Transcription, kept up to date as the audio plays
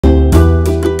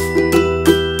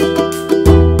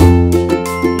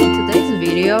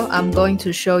I'm going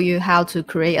to show you how to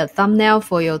create a thumbnail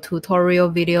for your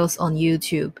tutorial videos on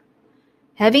YouTube.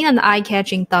 Having an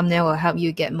eye-catching thumbnail will help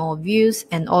you get more views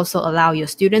and also allow your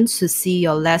students to see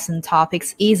your lesson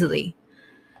topics easily.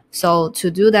 So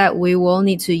to do that, we will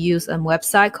need to use a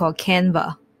website called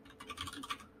Canva.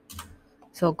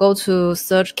 So go to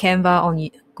search Canva on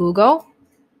Google.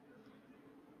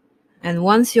 And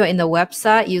once you're in the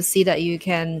website, you see that you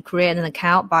can create an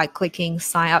account by clicking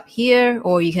sign up here,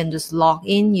 or you can just log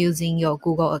in using your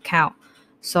Google account.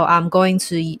 So I'm going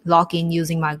to log in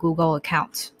using my Google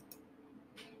account.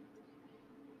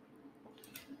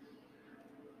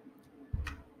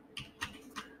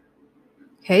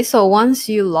 Okay, so once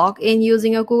you log in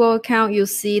using a Google account, you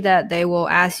see that they will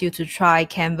ask you to try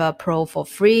Canva Pro for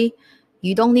free.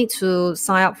 You don't need to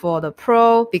sign up for the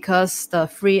Pro because the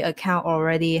free account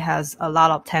already has a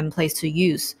lot of templates to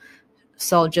use.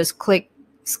 So just click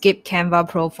skip Canva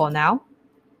Pro for now.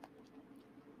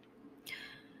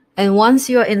 And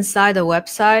once you're inside the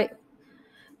website,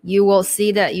 you will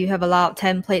see that you have a lot of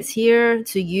templates here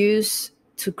to use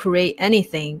to create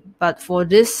anything. But for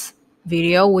this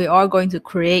video, we are going to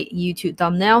create YouTube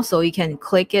thumbnail, so you can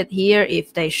click it here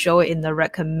if they show it in the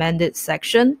recommended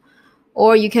section,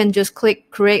 or you can just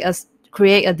click create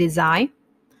a design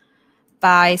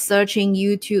by searching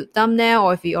YouTube thumbnail,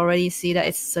 or if you already see that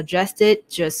it's suggested,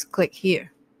 just click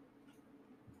here.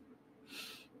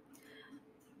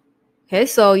 Okay,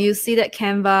 so you see that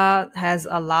Canva has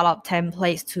a lot of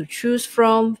templates to choose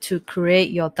from to create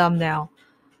your thumbnail.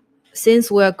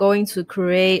 Since we're going to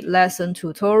create lesson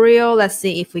tutorial, let's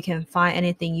see if we can find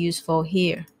anything useful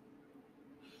here.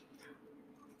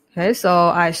 Okay, so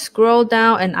I scroll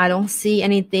down and I don't see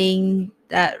anything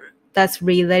that's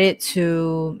related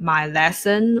to my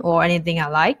lesson or anything I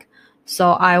like.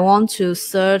 So I want to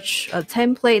search a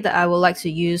template that I would like to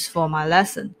use for my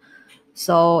lesson.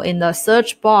 So in the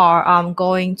search bar, I'm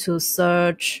going to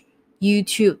search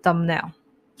YouTube thumbnail.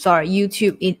 Sorry,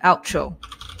 YouTube in outro.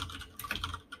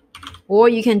 Or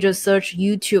you can just search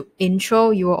YouTube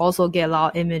intro. You will also get a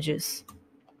lot of images.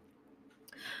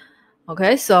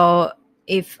 Okay, so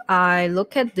if I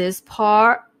look at this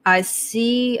part, I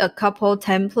see a couple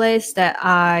templates that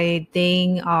I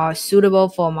think are suitable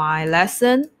for my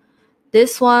lesson.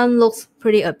 This one looks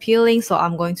pretty appealing, so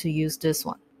I'm going to use this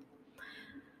one.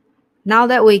 Now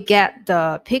that we get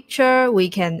the picture, we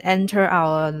can enter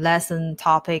our lesson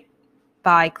topic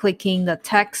by clicking the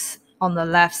text on the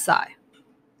left side.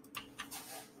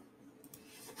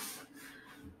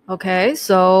 Okay,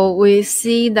 so we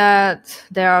see that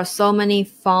there are so many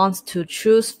fonts to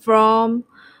choose from.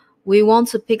 We want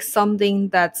to pick something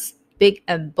that's big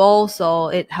and bold so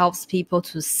it helps people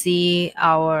to see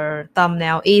our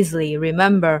thumbnail easily.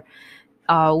 Remember,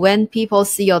 when people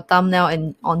see your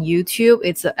thumbnail on YouTube,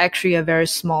 it's actually a very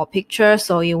small picture,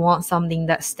 so you want something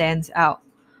that stands out.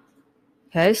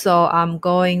 Okay, so I'm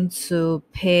going to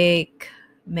pick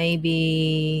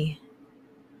maybe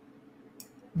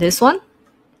this one.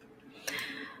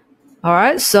 All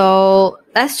right, so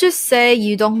let's just say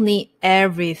you don't need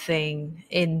everything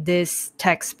in this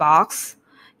text box.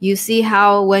 You see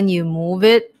how when you move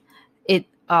it,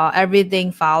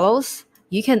 everything follows.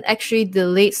 You can actually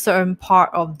delete certain part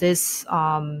of this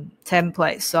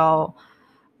template. So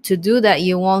to do that,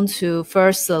 you want to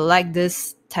first select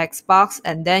this text box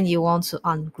and then you want to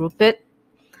ungroup it.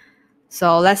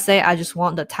 So let's say I just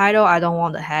want the title, I don't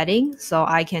want the heading. So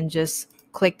I can just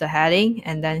click the heading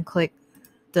and then click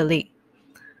delete.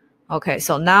 Okay,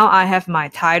 so now I have my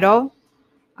title.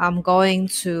 I'm going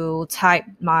to type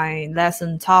my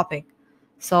lesson topic.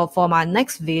 So for my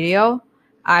next video,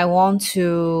 I want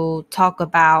to talk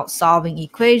about solving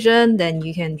equation. Then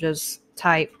you can just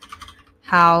type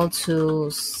how to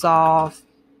solve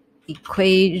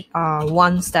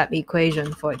one-step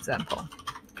equation, for example.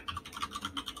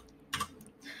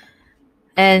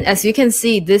 And as you can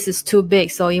see, this is too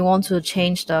big, so you want to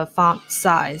change the font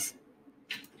size.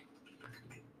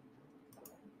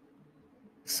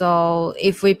 So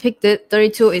if we picked it,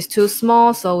 32 is too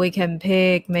small, so we can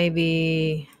pick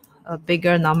maybe a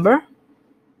bigger number.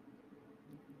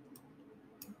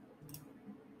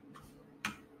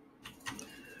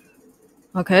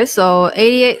 Okay, so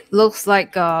 88 looks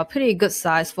like a pretty good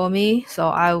size for me, so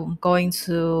I'm going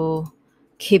to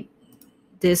keep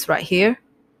this right here.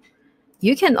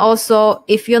 You can also,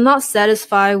 if you're not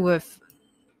satisfied with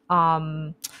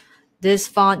this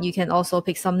font, you can also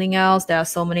pick something else. There are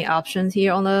so many options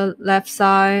here on the left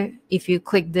side. If you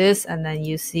click this and then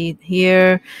you see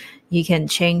here, you can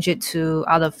change it to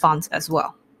other fonts as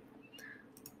well.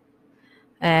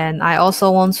 And I also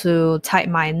want to type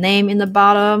my name in the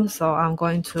bottom. So I'm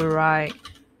going to write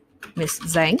Miss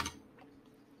Zhang.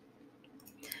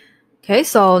 Okay,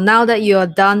 so now that you're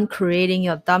done creating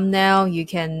your thumbnail, you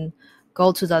can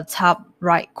go to the top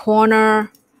right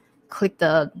corner, click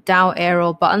the down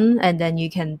arrow button, and then you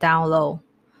can download.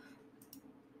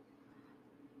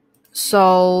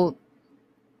 So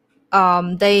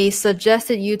they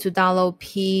suggested you to download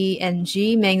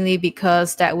PNG mainly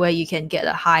because that way you can get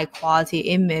a high quality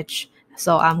image.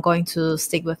 So I'm going to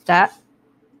stick with that.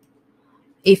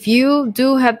 If you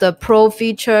do have the Pro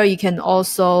feature, you can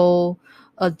also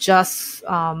adjust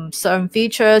certain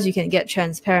features. You can get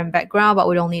transparent background, but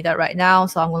we don't need that right now.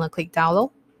 So I'm going to click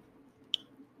download.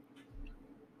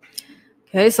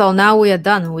 Okay, so now we are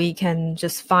done. We can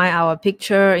just find our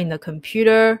picture in the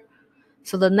computer.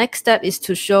 So the next step is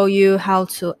to show you how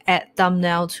to add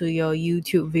thumbnail to your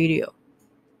YouTube video.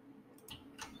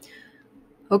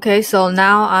 Okay, so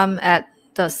now I'm at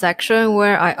the section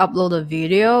where I upload a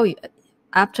video.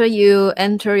 After you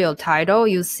enter your title,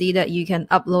 you see that you can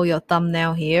upload your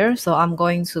thumbnail here. So I'm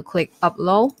going to click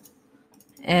upload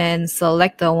and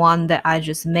select the one that I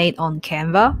just made on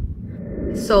Canva.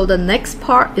 So the next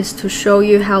part is to show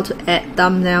you how to add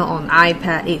thumbnail on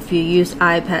iPad if you use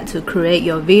iPad to create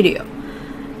your video.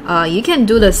 You can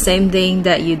do the same thing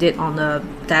that you did on the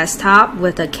desktop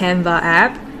with the Canva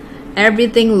app.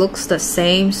 Everything looks the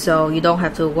same, so you don't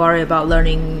have to worry about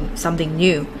learning something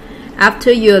new.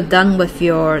 After you're done with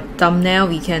your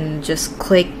thumbnail, you can just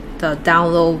click the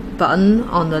download button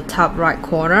on the top right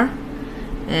corner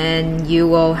and you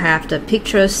will have the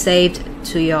picture saved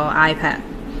to your iPad.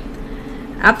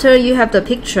 After you have the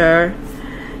picture,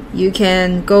 you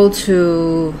can go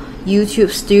to YouTube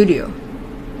Studio.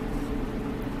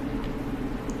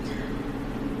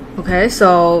 Okay,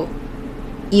 so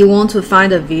you want to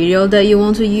find a video that you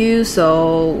want to use,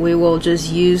 so we will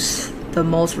just use the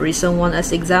most recent one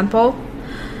as example.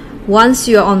 Once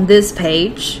you're on this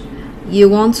page, you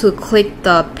want to click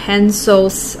the pencil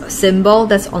symbol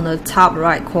that's on the top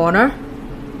right corner.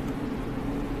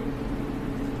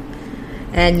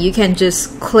 And you can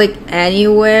just click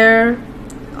anywhere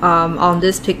on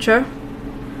this picture.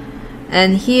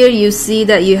 And here you see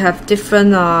that you have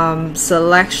different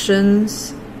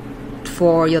selections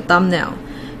for your thumbnail.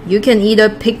 You can either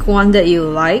pick one that you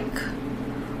like,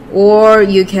 or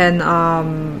you can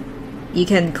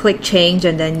click change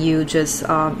and then you just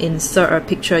insert a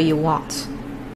picture you want.